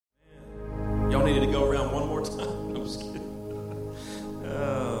need to go around one more time. I'm just kidding.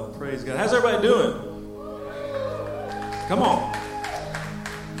 Oh, praise God. How's everybody doing? Come on.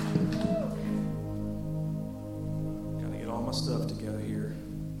 Got to get all my stuff together here.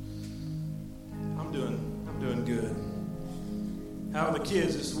 I'm doing good. How are the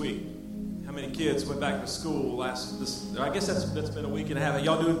kids this week? How many kids went back to school I guess that's been a week and a half. Are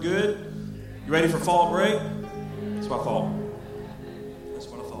y'all doing good? You ready for fall break? That's what I thought.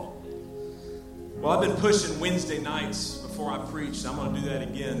 Well, I've been pushing Wednesday nights before I preached. I'm going to do that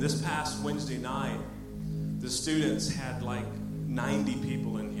again. This past Wednesday night, the students had like 90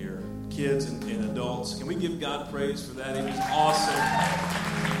 people in here, kids and adults. Can we give God praise for that? It was awesome.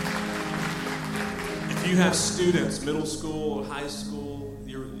 If you have students, middle school or high school,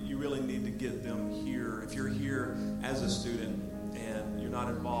 you really need to get them here. If you're here as a student and you're not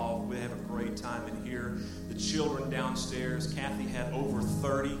involved, we have a great time in here. The children downstairs, Kathy had over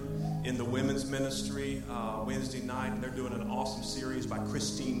 30 in the women's ministry Wednesday night, and they're doing an awesome series by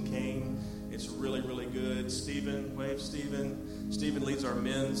Christine Kane. It's really, really good. Stephen leads our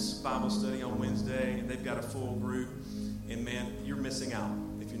men's Bible study on Wednesday, and they've got a full group. And man, you're missing out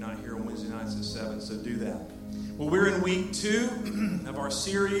if you're not here on Wednesday nights at 7, so do that. Well, we're in week 2 of our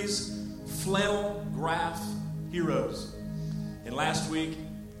series, Flannel Graph Heroes. And last week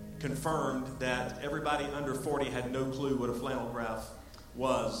confirmed that everybody under 40 had no clue what a flannel graph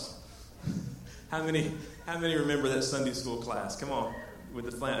was. How many remember that Sunday school class? Come on, with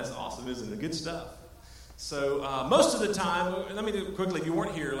the flannel. That's awesome, isn't it? Good stuff. So most of the time, let me do it quickly. If you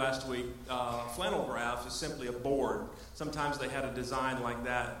weren't here last week, flannel graph is simply a board. Sometimes they had a design like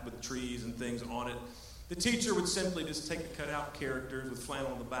that with trees and things on it. The teacher would simply just take the cutout characters with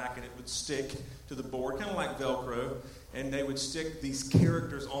flannel on the back, and it would stick to the board, kind of like Velcro. And they would stick these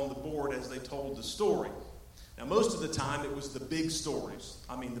characters on the board as they told the story. Now, most of the time, it was the big stories.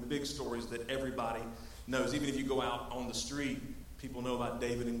 I mean, the big stories that everybody knows. Even if you go out on the street, people know about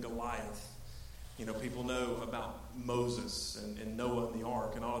David and Goliath. You know, people know about Moses and Noah and the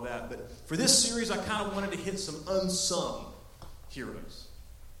ark and all of that. But for this series, I kind of wanted to hit some unsung heroes.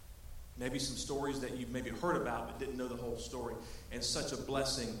 Maybe some stories that you've maybe heard about but didn't know the whole story. And such a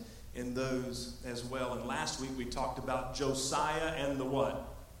blessing in those as well. And last week, we talked about Josiah and the what?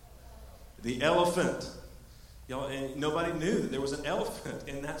 The elephant. And nobody knew that there was an elephant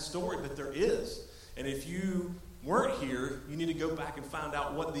in that story, but there is. And if you weren't here, you need to go back and find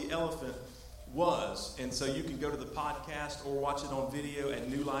out what the elephant was. And so you can go to the podcast or watch it on video at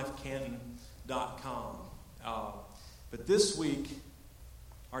newlifecanton.com. But this week,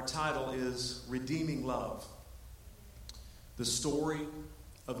 our title is Redeeming Love, the story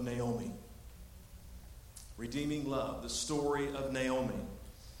of Naomi. Redeeming Love, the story of Naomi.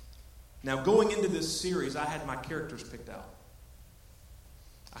 Now, going into this series, I had my characters picked out.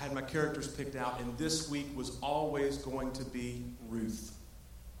 And this week was always going to be Ruth.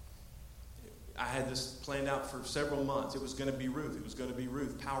 I had this planned out for several months. It was going to be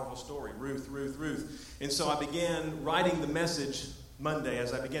Ruth. Powerful story. Ruth. And so I began writing the message Monday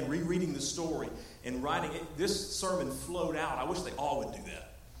as I began rereading the story and writing it. This sermon flowed out. I wish they all would do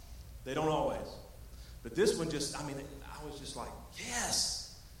that. They don't always. But this one I was just like, yes.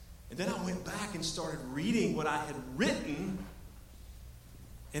 And then I went back and started reading what I had written,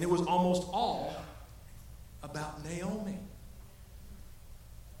 and it was almost all about Naomi.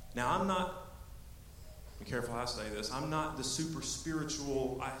 Now, be careful how I say this, I'm not the super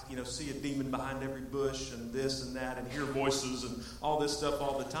spiritual, see a demon behind every bush and this and that and hear voices and all this stuff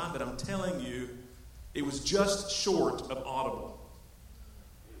all the time, but I'm telling you, it was just short of audible.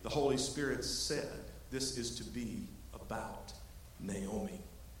 The Holy Spirit said, this is to be about Naomi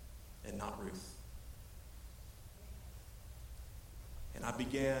and not Ruth. And I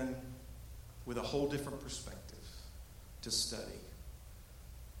began with a whole different perspective to study.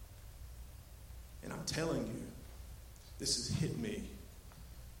 And I'm telling you, this has hit me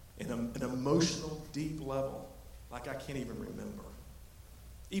in an emotional, deep level like I can't even remember.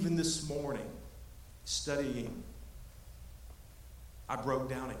 Even this morning, studying, I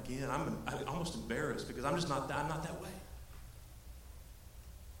broke down again. I'm almost embarrassed because I'm not that way.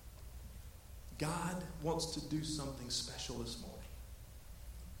 God wants to do something special this morning.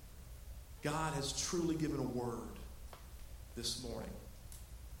 God has truly given a word this morning.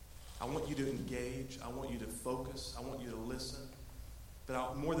 I want you to engage. I want you to focus. I want you to listen.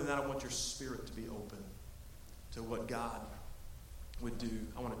 But more than that, I want your spirit to be open to what God would do.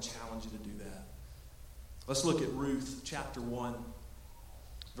 I want to challenge you to do that. Let's look at Ruth chapter 1,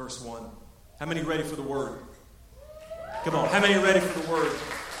 verse 1. How many ready for the word? Come on, how many are ready for the word?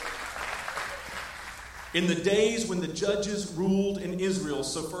 In the days when the judges ruled in Israel.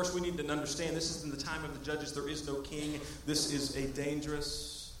 So first we need to understand this is in the time of the judges. There is no king. This is a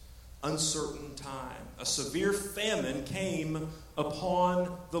dangerous, uncertain time. A severe famine came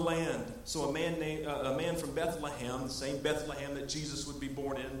upon the land. So a man from Bethlehem, the same Bethlehem that Jesus would be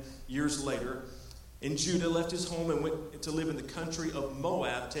born in years later, in Judah, left his home and went to live in the country of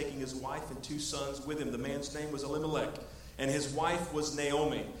Moab, taking his wife and 2 sons with him. The man's name was Elimelech, and his wife was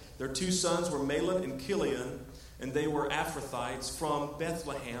Naomi. Their 2 sons were Mahlon and Chilion, and they were Ephrathites from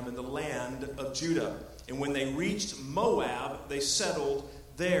Bethlehem in the land of Judah. And when they reached Moab, they settled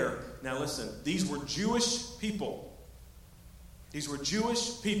there. Now listen, these were Jewish people. These were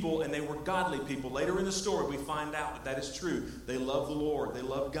Jewish people, and they were godly people. Later in the story, we find out that is true. They loved the Lord. They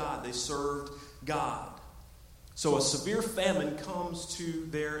loved God. They served God. So a severe famine comes to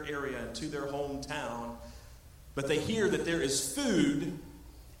their area and to their hometown. But they hear that there is food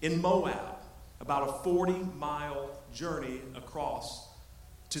in Moab, about a 40-mile journey across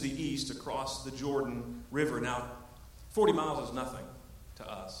to the east, across the Jordan River. Now, 40 miles is nothing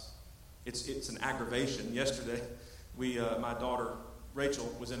to us. It's an aggravation. Yesterday, my daughter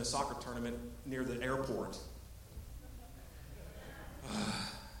Rachel was in a soccer tournament near the airport.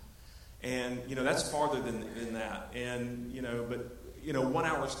 And, that's farther than that. And, but 1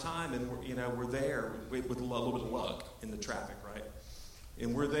 hour's time, and we're there with a little bit of luck in the traffic, right?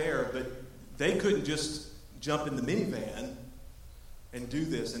 And we're there, but they couldn't just jump in the minivan and do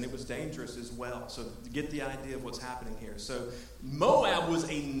this, and it was dangerous as well. So to get the idea of what's happening here. So Moab was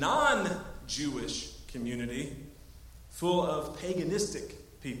a non-Jewish community full of paganistic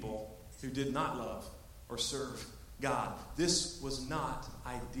people who did not love or serve God. This was not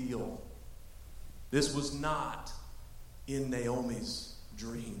ideal. This was not in Naomi's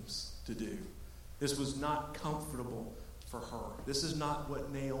dreams to do. This was not comfortable for her. This is not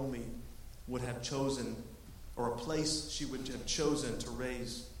what Naomi would have chosen, or a place she would have chosen to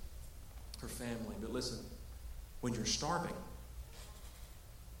raise her family. But listen, when you're starving,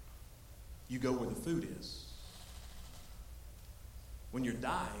 you go where the food is. When you're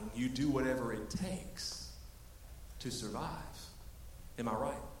dying, you do whatever it takes to survive. Am I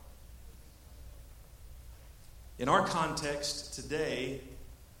right? In our context today,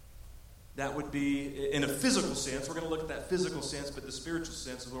 that would be, in a physical sense, we're going to look at that physical sense, but the spiritual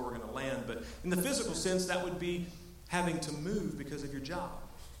sense is where we're going to land. But in the physical sense, that would be having to move because of your job.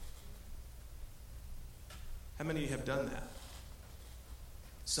 How many of you have done that?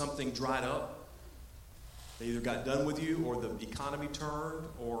 Something dried up. They either got done with you, or the economy turned,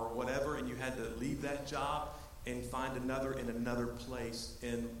 or whatever, and you had to leave that job and find another in another place.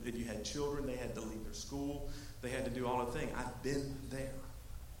 And if you had children, they had to leave their school. They had to do all the things. I've been there.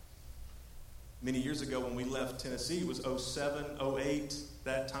 Many years ago when we left Tennessee, it was 07, 08,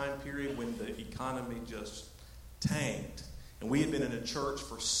 that time period when the economy just tanked. And we had been in a church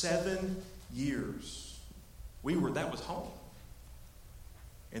for 7 years. That was home.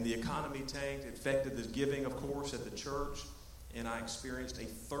 And the economy tanked. It affected the giving, of course, at the church. And I experienced a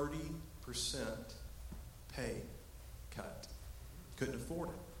 30% pay cut. Couldn't afford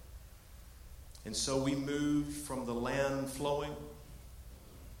it. And so we moved from the land flowing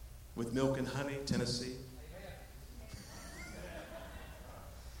with milk and honey, Tennessee,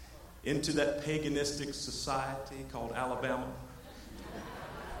 into that paganistic society called Alabama.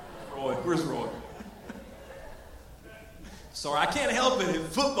 Roy, where's Roy? Sorry, I can't help it.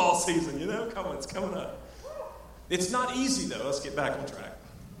 It's football season, Come on, it's coming up. It's not easy, though. Let's get back on track.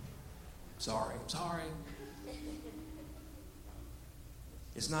 Sorry.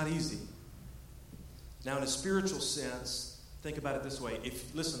 It's not easy. Now, in a spiritual sense, think about it this way.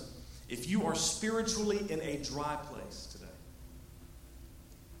 If you are spiritually in a dry place today,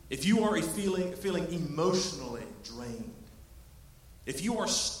 if you are feeling emotionally drained, if you are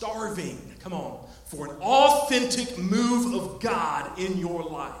starving, come on, for an authentic move of God in your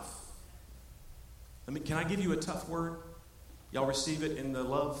life, can I give you a tough word? Y'all receive it in the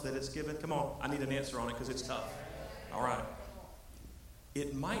love that it's given? Come on, I need an answer on it because it's tough. All right.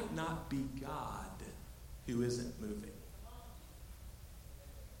 It might not be God who isn't moving.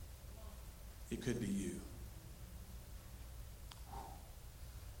 It could be you.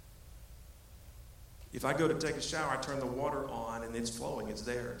 If I go to take a shower, I turn the water on and it's flowing, it's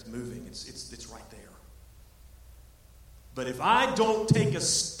there, it's moving, it's right there. But if I don't take a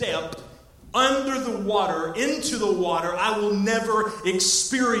step under the water, into the water, I will never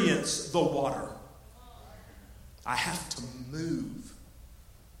experience the water. I have to move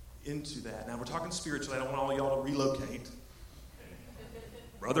into that. Now, we're talking spiritually. I don't want all y'all to relocate.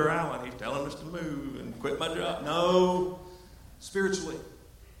 Brother Allen, he's telling us to move and quit my job. No, spiritually.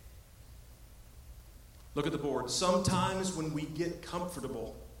 Look at the board. Sometimes when we get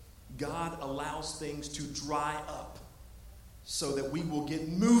comfortable, God allows things to dry up so that we will get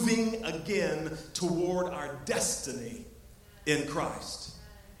moving again toward our destiny in Christ.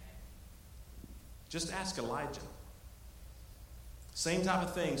 Just ask Elijah. Same type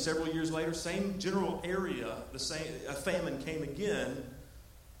of thing. Several years later, same general area, a famine came again,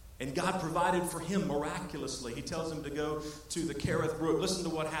 and God provided for him miraculously. He tells him to go to the Kerith Brook. Listen to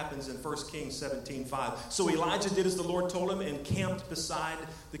what happens in 1 Kings 17:5. So Elijah did as the Lord told him and camped beside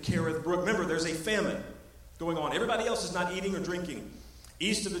the Kerith Brook. Remember, there's a famine going on. Everybody else is not eating or drinking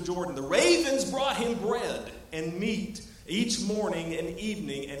east of the Jordan. The ravens brought him bread and meat each morning and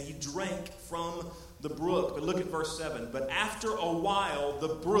evening, and he drank from the brook. But look at verse 7. But after a while, the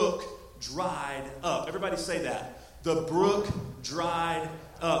brook dried up. Everybody say that. The brook dried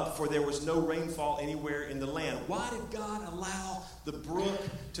up, for there was no rainfall anywhere in the land. Why did God allow the brook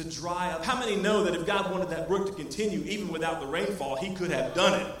to dry up? How many know that if God wanted that brook to continue, even without the rainfall, he could have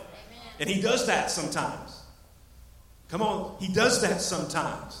done it? And he does that sometimes. Come on, he does that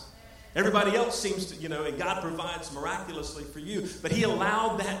sometimes. Everybody else seems to, and God provides miraculously for you. But he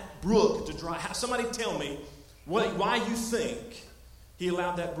allowed that brook to dry. Somebody tell me why you think he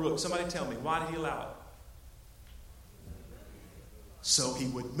allowed that brook. Somebody tell me, why did he allow it? So he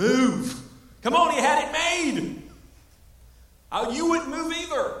would move. Come on, he had it made. You wouldn't move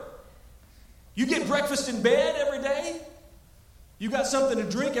either. You get breakfast in bed every day. You got something to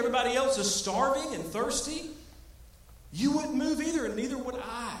drink. Everybody else is starving and thirsty. You wouldn't move either, and neither would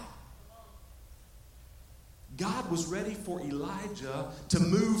I. God was ready for Elijah to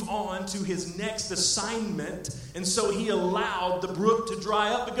move on to his next assignment, and so he allowed the brook to dry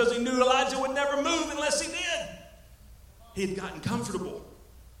up because he knew Elijah would never move unless he did. He had gotten comfortable.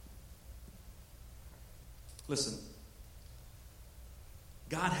 Listen,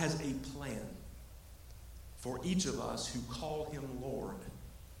 God has a plan for each of us who call him Lord.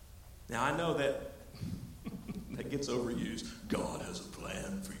 Now, I know that gets overused. God has a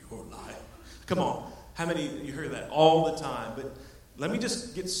plan for your life. Come on. How many of you hear that all the time? But let me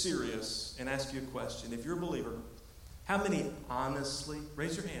just get serious and ask you a question. If you're a believer, how many honestly,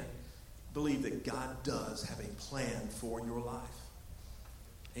 raise your hand, believe that God does have a plan for your life?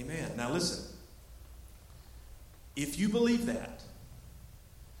 Amen. Now listen. If you believe that,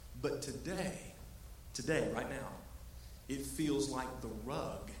 but today, right now, it feels like the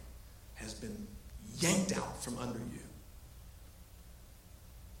rug has been yanked out from under you.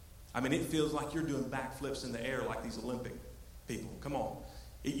 I mean, it feels like you're doing backflips in the air like these Olympic people. Come on.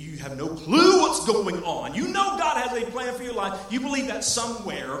 You have no clue what's going on. You know God has a plan for your life. You believe that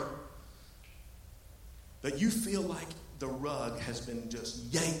somewhere, that you feel like the rug has been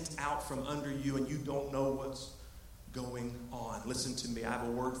just yanked out from under you and you don't know what's going on. Listen to me. I have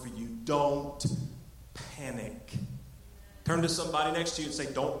a word for you. Don't panic. Turn to somebody next to you and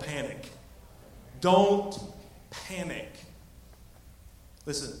say, don't panic. Don't panic.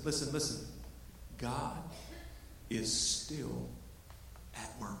 Listen. God is still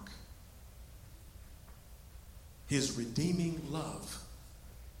at work. His redeeming love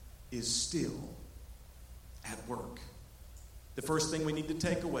is still at work. The first thing we need to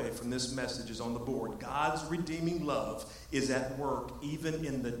take away from this message is on the board. God's redeeming love is at work even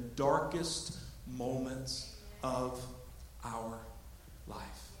in the darkest moments of our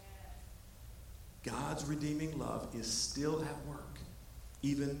life. God's redeeming love is still at work,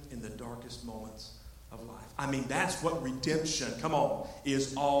 even in the darkest moments of life. I mean, that's what redemption, come on,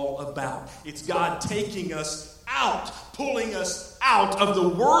 is all about. It's God taking us out, pulling us out of the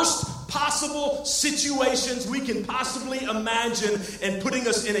worst possible situations we can possibly imagine and putting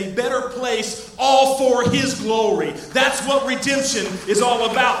us in a better place, all for his glory. That's what redemption is all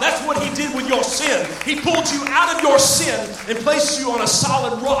about. That's what he did with your sin. He pulled you out of your sin and placed you on a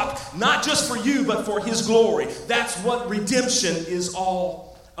solid rock, not just for you, but for his glory. That's what redemption is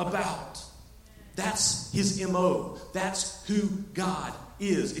all about. That's his MO. That's who God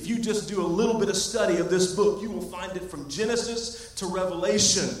is. If you just do a little bit of study of this book, you will find it from Genesis to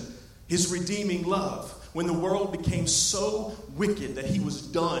Revelation. His redeeming love. When the world became so wicked that he was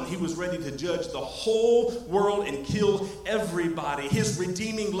done, he was ready to judge the whole world and kill everybody. His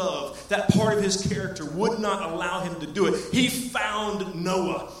redeeming love, that part of his character, would not allow him to do it. He found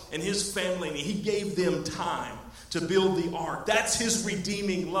Noah and his family, and he gave them time to build the ark. That's his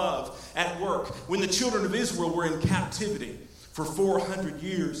redeeming love at work. When the children of Israel were in captivity for 400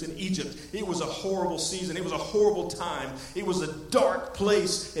 years in Egypt. It was a horrible season. It was a horrible time. It was a dark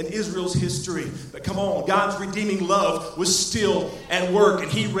place in Israel's history. But come on, God's redeeming love was still at work,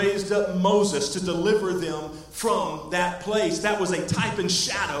 and he raised up Moses to deliver them from that place. That was a type and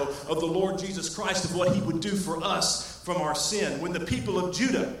shadow of the Lord Jesus Christ, of what he would do for us from our sin. When the people of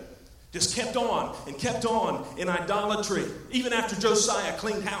Judah just kept on in idolatry. Even after Josiah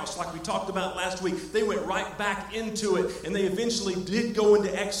cleaned house, like we talked about last week, they went right back into it. And they eventually did go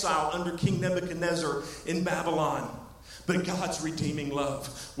into exile under King Nebuchadnezzar in Babylon. But God's redeeming love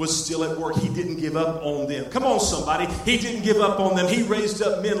was still at work. He didn't give up on them. Come on, somebody. He didn't give up on them. He raised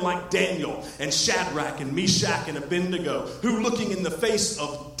up men like Daniel and Shadrach and Meshach and Abednego, who, looking in the face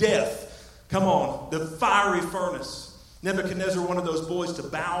of death, come on, the fiery furnace, Nebuchadnezzar wanted those boys to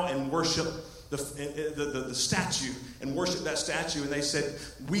bow and worship the statue and worship that statue. And they said,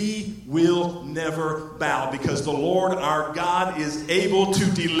 we will never bow, because the Lord our God is able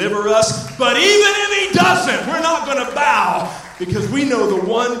to deliver us. But even if he doesn't, we're not going to bow, because we know the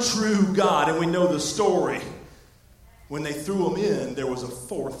one true God, and we know the story. When they threw him in, there was a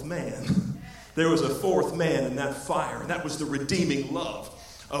fourth man. There was a fourth man in that fire, and that was the redeeming love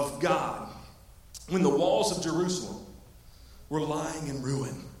of God. When the walls of Jerusalem were lying in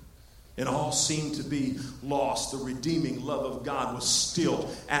ruin, and all seemed to be lost, the redeeming love of God was still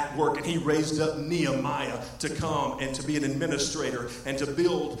at work. And he raised up Nehemiah to come and to be an administrator and to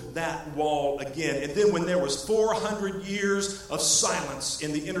build that wall again. And then when there was 400 years of silence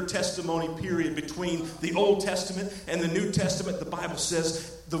in the intertestimony period between the Old Testament and the New Testament, the Bible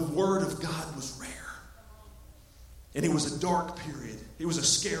says the word of God was rare. And it was a dark period. It was a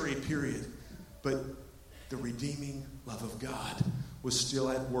scary period. But the redeeming love of God was still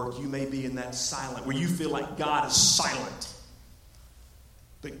at work. You may be in that silent, where you feel like God is silent.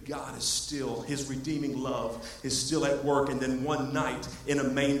 But God is still, his redeeming love is still at work. And then one night in a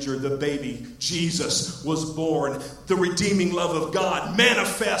manger, the baby Jesus was born. The redeeming love of God,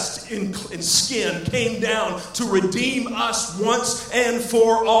 manifest in skin, came down to redeem us once and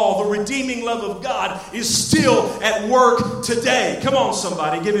for all. The redeeming love of God is still at work today. Come on,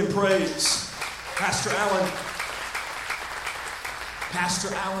 somebody, give him praise. Pastor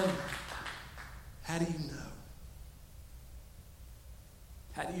Allen, how do you know?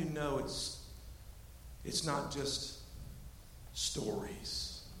 How do you know it's not just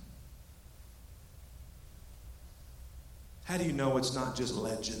stories? How do you know it's not just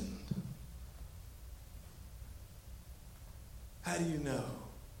legend? How do you know?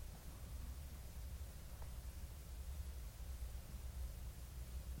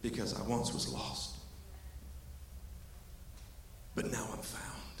 Because I once was lost, but now I'm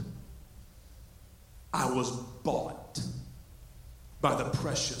found. I was bought by the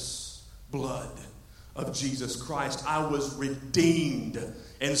precious blood of Jesus Christ. I was redeemed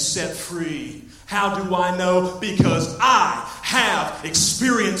and set free. How do I know? Because I have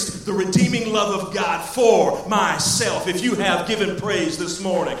experienced the redeeming love of God for myself. If you have, given praise this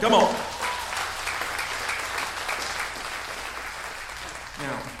morning. Come on.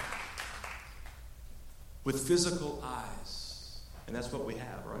 Now, with physical eyes, and that's what we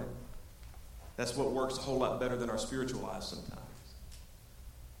have, right? That's what works a whole lot better than our spiritual eyes sometimes.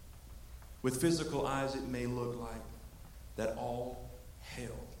 With physical eyes, it may look like that all hell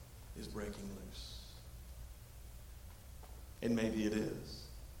is breaking loose. And maybe it is.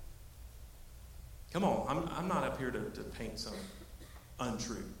 Come on, I'm not up here to paint some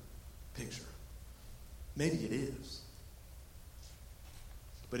untrue picture. Maybe it is.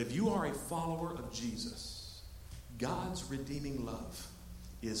 But if you are a follower of Jesus, God's redeeming love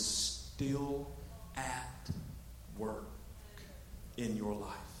is still at work in your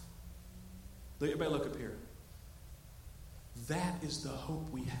life. Everybody look up here. That is the hope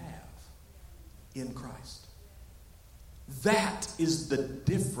we have in Christ. That is the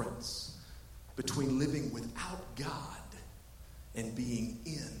difference between living without God and being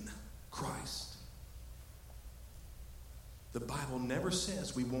in Christ. The Bible never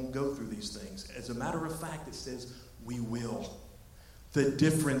says we won't go through these things. As a matter of fact, it says we will. The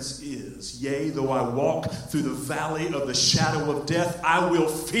difference is, yea, though I walk through the valley of the shadow of death, I will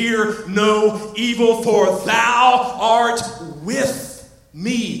fear no evil, for thou art with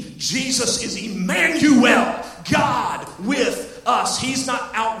me. Jesus is Emmanuel, God with us. He's not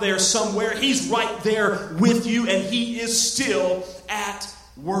out there somewhere. He's right there with you, and he is still at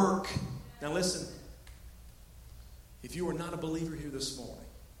work. Now listen, if you are not a believer here this morning,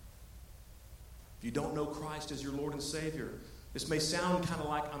 if you don't know Christ as your Lord and Savior, this may sound kind of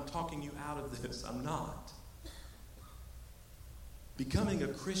like I'm talking you out of this. I'm not. Becoming a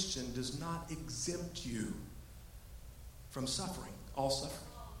Christian does not exempt you from suffering, all suffering.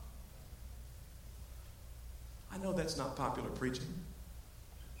 I know that's not popular preaching,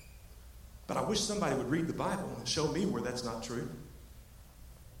 but I wish somebody would read the Bible and show me where that's not true.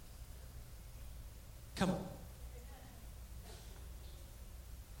 Come on.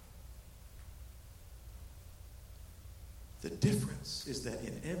 The difference is that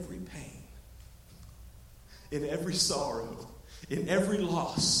in every pain, in every sorrow, in every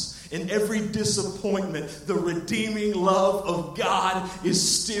loss, in every disappointment, the redeeming love of God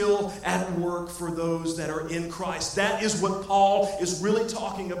is still at work for those that are in Christ. That is what Paul is really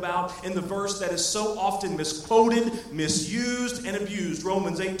talking about in the verse that is so often misquoted, misused, and abused.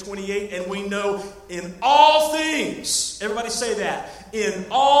 Romans 8:28, and we know in all things, everybody say that, in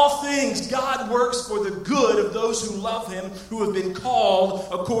all things God works for the good of those who love him, who have been called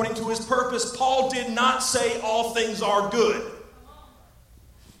according to his purpose. Paul did not say all things are good.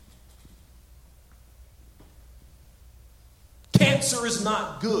 Cancer is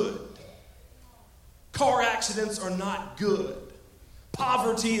not good. Car accidents are not good.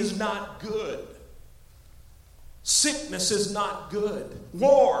 Poverty is not good. Sickness is not good.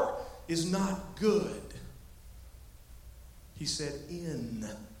 War is not good. He said, in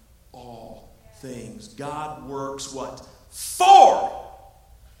all things, God works what? For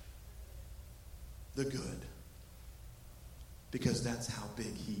the good. Because that's how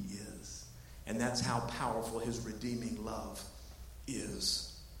big he is. And that's how powerful his redeeming love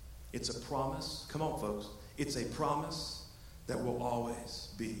is. It's a promise. Come on, folks. It's a promise that will always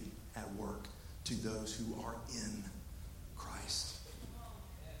be at work to those who are in Christ.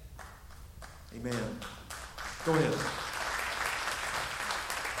 Amen. Go ahead.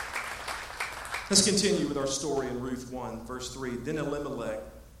 Let's continue with our story in Ruth 1, verse 3. Then Elimelech,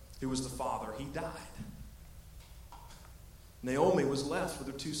 who was the father, he died. Naomi was left with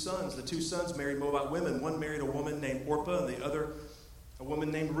her two sons. The two sons married Moabite women. One married a woman named Orpah and the other a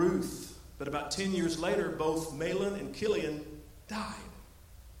woman named Ruth. But about 10 years later, both Mahlon and Chilion died.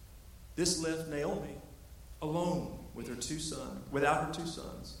 This left Naomi alone with her two sons, without her two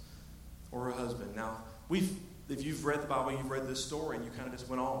sons or her husband. Now, if you've read the Bible, you've read this story, and you kind of just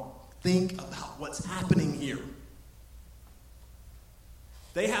went on. Think about what's happening here.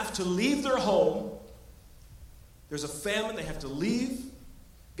 They have to leave their home. There's a famine. They have to leave.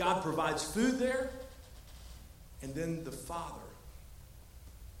 God provides food there. And then the father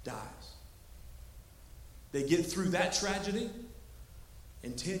dies. They get through that tragedy.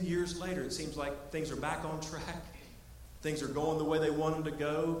 And 10 years later, it seems like things are back on track. Things are going the way they want them to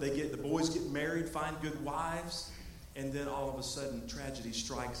go. The boys get married, find good wives. And then all of a sudden, tragedy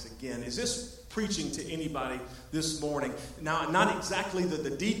strikes again. Is this preaching to anybody this morning? Now, not exactly the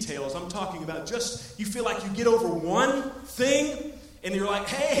details. I'm talking about just, you feel like you get over one thing, and you're like,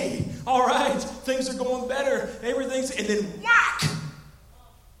 hey, all right, things are going better. Everything's, and then whack!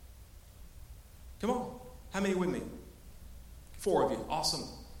 Come on. How many with me? 4 of you. Awesome.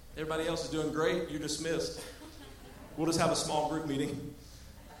 Everybody else is doing great. You're dismissed. We'll just have a small group meeting.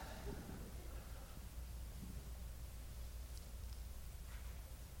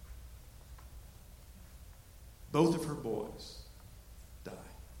 Both of her boys die.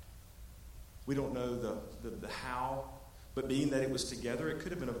 We don't know the how, but being that it was together, it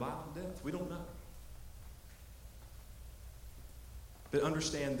could have been a violent death. We don't know. But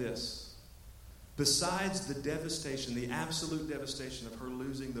understand this. Besides the devastation, the absolute devastation of her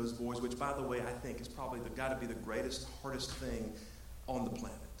losing those boys, which, by the way, I think is probably got to be the greatest, hardest thing on the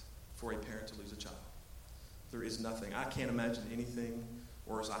planet for a parent to lose a child. There is nothing. I can't imagine anything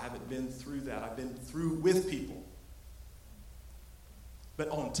worse. I haven't been through that. I've been through with people. But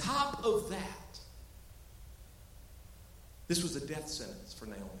on top of that, this was a death sentence for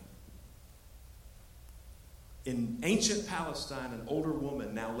Naomi. In ancient Palestine, an older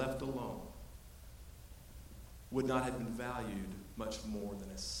woman now left alone would not have been valued much more than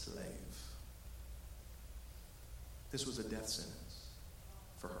a slave. This was a death sentence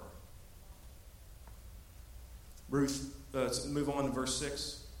for her. Ruth, let's move on to verse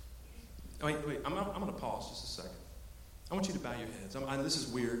 6. Oh, wait, I'm going to pause just a second. I want you to bow your heads. This is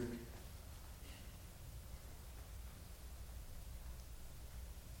weird.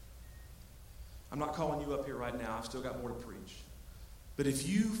 I'm not calling you up here right now. I've still got more to preach. But if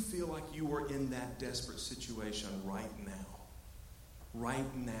you feel like you are in that desperate situation right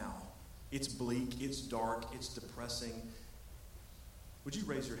now, it's bleak, it's dark, it's depressing, would you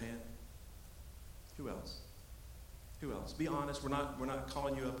raise your hand? Who else? Who else? Be honest. We're not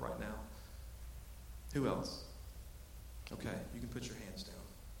calling you up right now. Who else? Okay, you can put your hands down.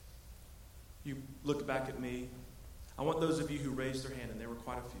 You look back at me. I want those of you who raised their hand, and there were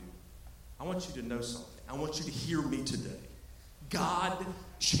quite a few. I want you to know something. I want you to hear me today. God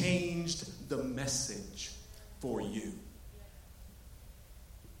changed the message for you.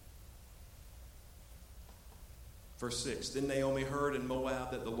 Verse 6, then Naomi heard in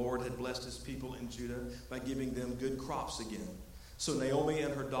Moab that the Lord had blessed his people in Judah by giving them good crops again. So Naomi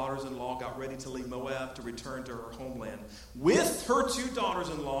and her daughters-in-law got ready to leave Moab to return to her homeland. With her 2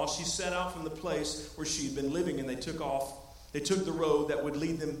 daughters-in-law, she set out from the place where she had been living, and they took the road that would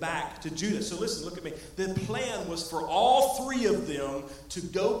lead them back to Judah. So listen, look at me. The plan was for all 3 of them to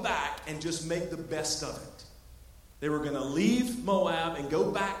go back and just make the best of it. They were going to leave Moab and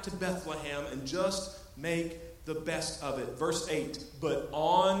go back to Bethlehem and just make the best of it. Verse 8, but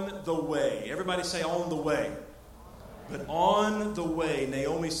on the way. Everybody say on the way. But on the way,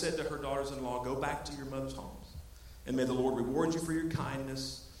 Naomi said to her daughters-in-law, go back to your mother's homes, and may the Lord reward you for your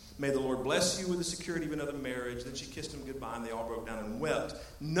kindness. May the Lord bless you with the security of another marriage. Then she kissed him goodbye, and they all broke down and wept.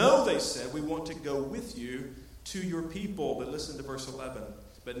 No, they said, we want to go with you to your people. But listen to verse 11.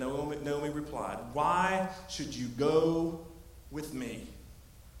 But Naomi replied, why should you go with me?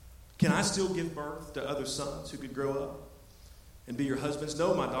 Can I still give birth to other sons who could grow up and be your husbands?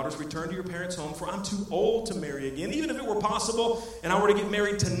 No, my daughters, return to your parents' home, for I'm too old to marry again. Even if it were possible and I were to get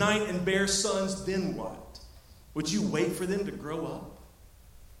married tonight and bear sons, then what? Would you wait for them to grow up?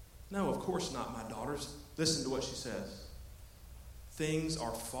 No, of course not, my daughters. Listen to what she says. Things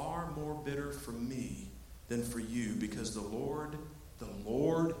are far more bitter for me than for you, because the Lord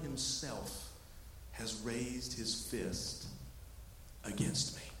himself has raised his fist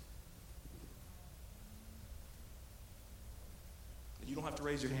against me. You don't have to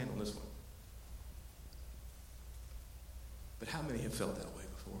raise your hand on this one. But how many have felt that way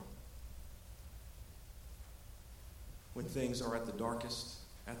before? When things are at the darkest,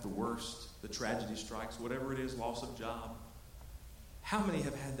 at the worst, the tragedy strikes, whatever it is, loss of job. How many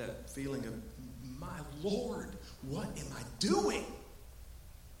have had that feeling of, my Lord, what am I doing?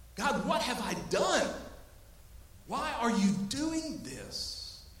 God, what have I done? Why are you doing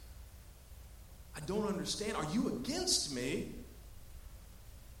this? I don't understand. Are you against me?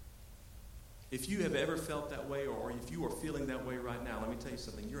 If you have ever felt that way, or if you are feeling that way right now, let me tell you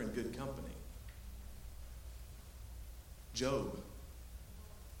something. You're in good company. Job.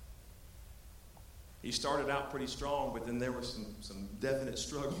 He started out pretty strong, but then there was some definite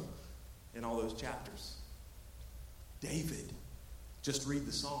struggle in all those chapters. David. Just read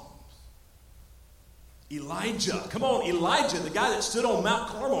the Psalms. Elijah. Come on, Elijah, the guy that stood on Mount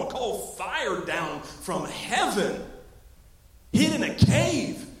Carmel and called fire down from heaven. Hid in a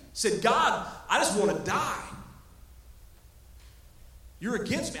cave. Said, God, I just want to die. You're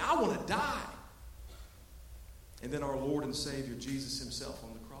against me. I want to die. And then our Lord and Savior, Jesus himself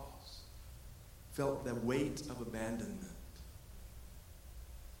on the cross, felt the weight of abandonment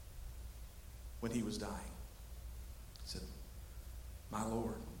when he was dying. He said, my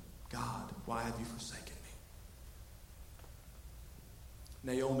Lord, God, why have you forsaken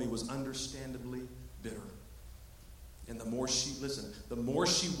me? Naomi was understandably bitter. And the more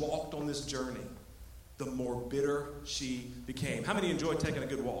she walked on this journey, the more bitter she became. How many enjoy taking a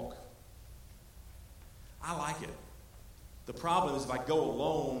good walk? I like it. The problem is if I go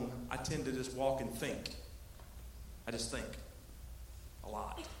alone, I tend to just walk and think. I just think a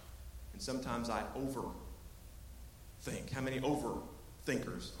lot. And sometimes I overthink. How many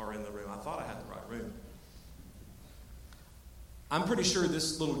overthinkers are in the room? I thought I had the right room. I'm pretty sure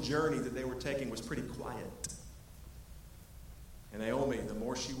this little journey that they were taking was pretty quiet. And Naomi, the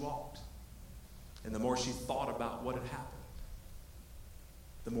more she walked, and the more she thought about what had happened,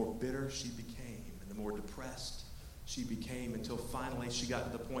 the more bitter she became, and the more depressed she became, until finally she got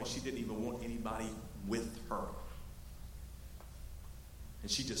to the point she didn't even want anybody with her. And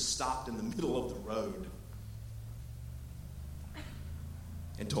she just stopped in the middle of the road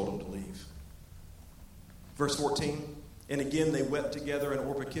and told him to leave. Verse 14, and again they wept together, and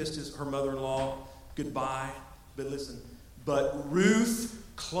Orpah kissed her mother-in-law goodbye. But listen, but Ruth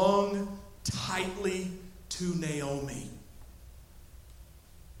clung tightly to Naomi.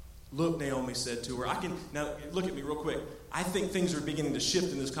 Look, Naomi said to her, now look at me real quick. I think things are beginning to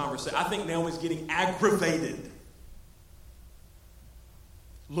shift in this conversation. I think Naomi's getting aggravated.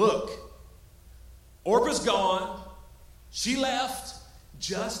 Look, Orpah's gone. She left.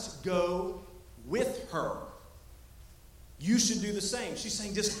 Just go with her. You should do the same. She's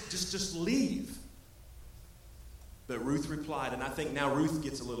saying, just leave. But Ruth replied, and I think now Ruth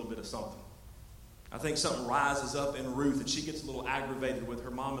gets a little bit of something. I think something rises up in Ruth, and she gets a little aggravated with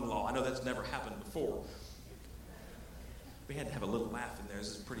her mom-in-law. I know that's never happened before. We had to have a little laugh in there.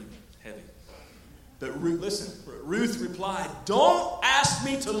 This is pretty heavy. But Ruth replied, don't ask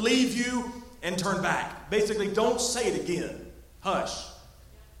me to leave you and turn back. Basically, don't say it again. Hush.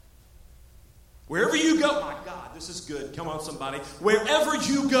 Wherever you go, my God, this is good. Come on, somebody. Wherever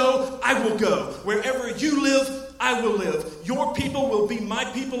you go, I will go. Wherever you live, I will live. Your people will be my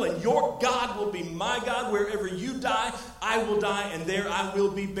people, and your God will be my God. Wherever you die, I will die, and there I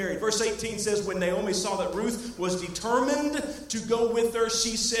will be buried. Verse 18 says, when Naomi saw that Ruth was determined to go with her,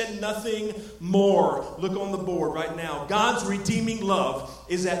 she said nothing more. Look on the board right now. God's redeeming love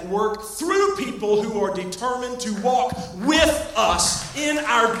is at work through people who are determined to walk with us in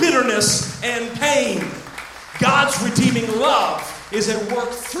our bitterness and pain. God's redeeming love is at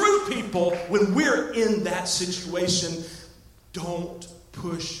work through people when we're in that situation. Don't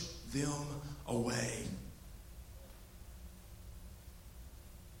push them away.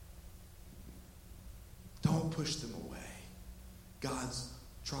 Don't push them away. God's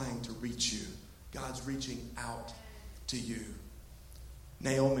trying to reach you. God's reaching out to you.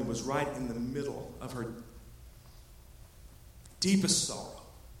 Naomi was right in the middle of her deepest sorrow,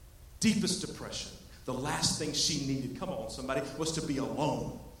 deepest depression. The last thing she needed, come on somebody, was to be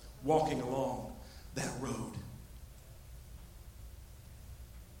alone, walking along that road.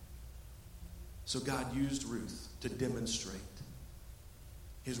 So God used Ruth to demonstrate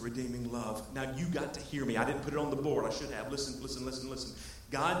his redeeming love. Now you got to hear me. I didn't put it on the board. I should have. Listen.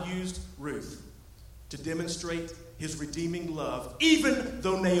 God used Ruth to demonstrate his redeeming love, even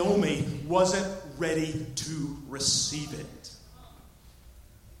though Naomi wasn't ready to receive it.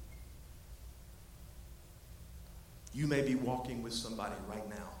 You may be walking with somebody right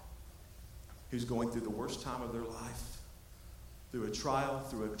now who's going through the worst time of their life, through a trial,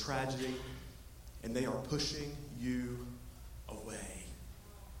 through a tragedy, and they are pushing you away.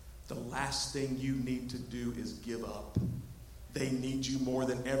 The last thing you need to do is give up. They need you more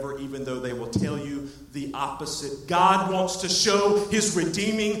than ever, even though they will tell you the opposite. God wants to show his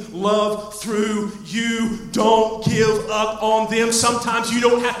redeeming love through you. Don't give up on them. Sometimes you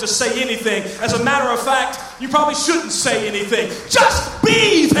don't have to say anything. As a matter of fact, you probably shouldn't say anything. Just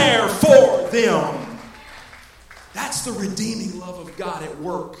be there for them. That's the redeeming love of God at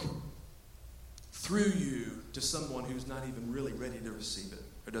work through you to someone who's not even really ready to receive it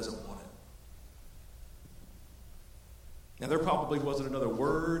or doesn't want it. Now, there probably wasn't another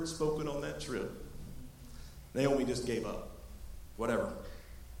word spoken on that trip. Naomi just gave up. Whatever.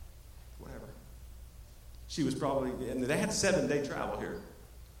 She was probably, and they had 7-day travel here.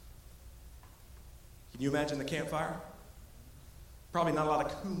 Can you imagine the campfire? Probably not a lot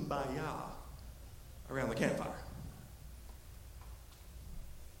of kumbaya around the campfire.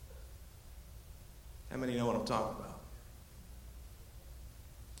 How many know what I'm talking about?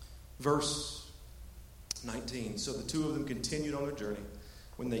 Verse 19. So the two of them continued on their journey.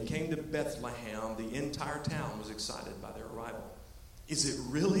 When they came to Bethlehem, the entire town was excited by their arrival. Is it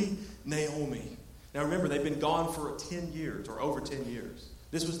really Naomi? Now remember, they've been gone for 10 years or over 10 years.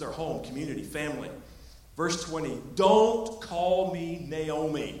 This was their home, community, family. Verse 20. Don't call me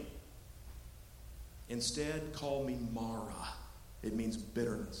Naomi. Instead, call me Mara. It means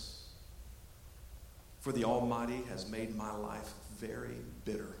bitterness. For the Almighty has made my life very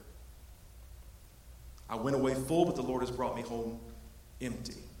bitter. I went away full, but the Lord has brought me home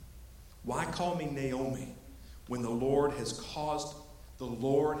empty. Why call me Naomi when the Lord has caused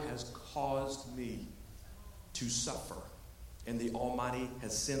me to suffer, and the Almighty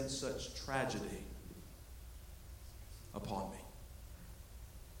has sent such tragedy upon me?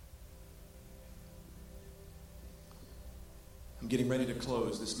 I'm getting ready to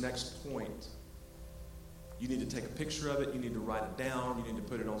close. This next point, you need to take a picture of it. You need to write it down. You need to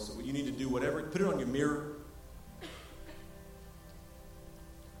put it on. You need to do whatever. Put it on your mirror.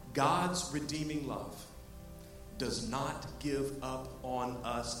 God's redeeming love does not give up on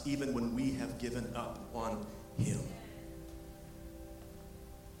us even when we have given up on him.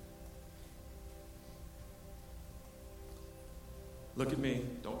 Look at me.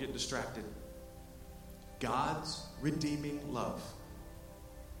 Don't get distracted. God's redeeming love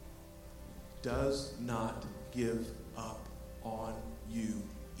does not give up on you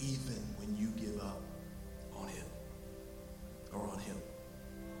even when you give up on it or on him.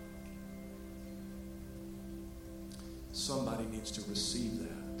 Somebody needs to receive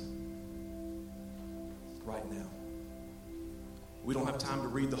that right now. We don't have time to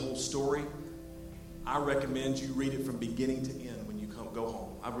read the whole story. I recommend you read it from beginning to end when you go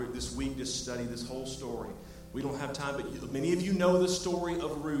home. I read this week, just study this whole story. We don't have time, but many of you know the story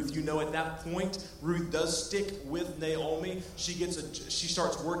of Ruth. You know at that point, Ruth does stick with Naomi. She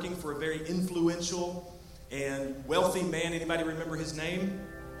starts working for a very influential and wealthy man. Anybody remember his name?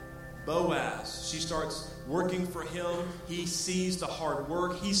 Boaz. She starts working for him. He sees the hard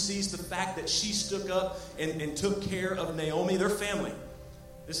work. He sees the fact that she stuck up and took care of Naomi, their family.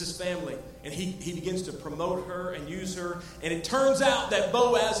 This is family. And he begins to promote her and use her. And it turns out that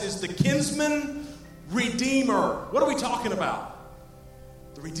Boaz is the kinsman redeemer. What are we talking about?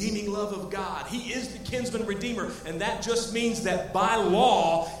 The redeeming love of God. He is the kinsman redeemer. And that just means that by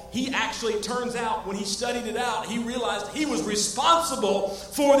law, he actually, turns out, when he studied it out, he realized he was responsible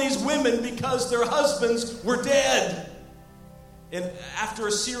for these women because their husbands were dead. And after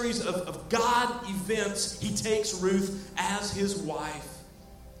a series of God events, he takes Ruth as his wife.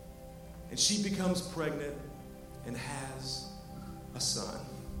 And she becomes pregnant and has a son.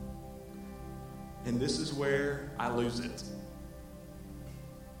 And this is where I lose it.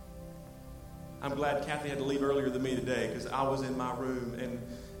 I'm glad Kathy had to leave earlier than me today because I was in my room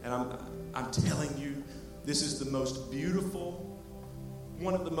and I'm telling you, this is the most beautiful,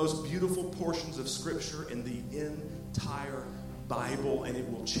 one of the most beautiful portions of Scripture in the entire Bible, and it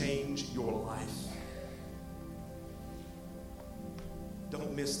will change your life.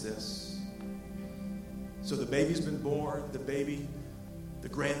 Don't miss this. So the baby's been born, the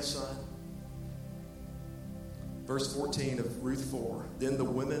grandson. Verse 14 of Ruth 4. Then the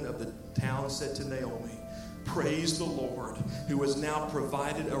women of the town said to Naomi, "Praise the Lord, who has now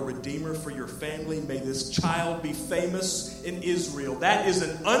provided a redeemer for your family. May this child be famous in Israel." That is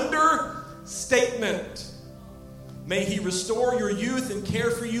an understatement. May he restore your youth and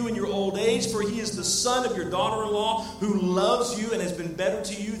care for you in your old age, for he is the son of your daughter-in-law who loves you and has been better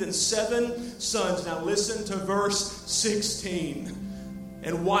to you than 7 sons. Now listen to verse 16.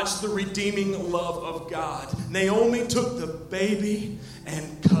 And watch the redeeming love of God. Naomi took the baby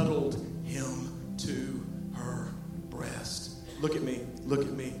and cuddled him to her breast. Look at me, look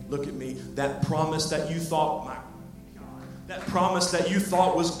at me, look at me. That promise that you thought, my God, that promise that you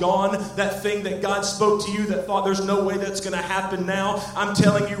thought was gone, that thing that God spoke to you that thought there's no way that's going to happen now. I'm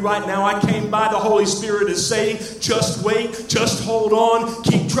telling you right now, I came by, the Holy Spirit is saying, just wait, just hold on,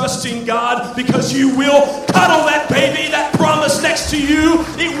 keep trusting God, because you will cuddle that baby, that promise next to you.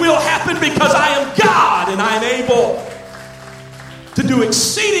 It will happen because I am God and I am able to do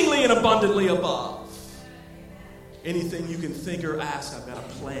exceedingly and abundantly above anything you can think or ask. I've got a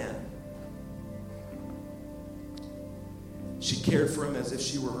plan. She cared for him as if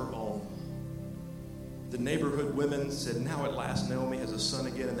she were her own. The neighborhood women said, "Now at last Naomi has a son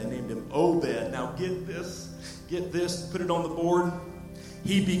again," and they named him Obed. Now get this, put it on the board.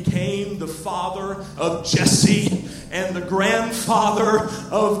 He became the father of Jesse and the grandfather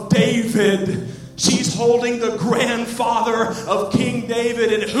of David. She's holding the grandfather of King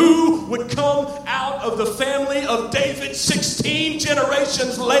David. And who would come out of the family of David 16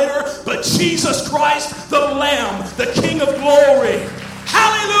 generations later but Jesus Christ, the Lamb, the King of glory.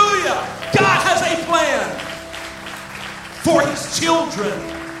 Hallelujah! God has a plan for his children.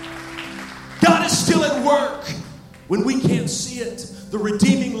 God is still at work when we can't see it. The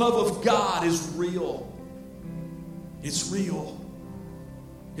redeeming love of God is real. It's real.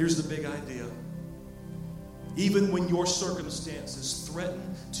 Here's the big idea. Even when your circumstances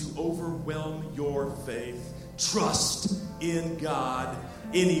threaten to overwhelm your faith, trust in God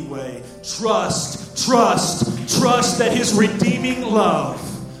anyway. Trust that his redeeming love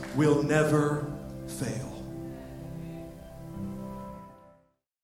will never fail.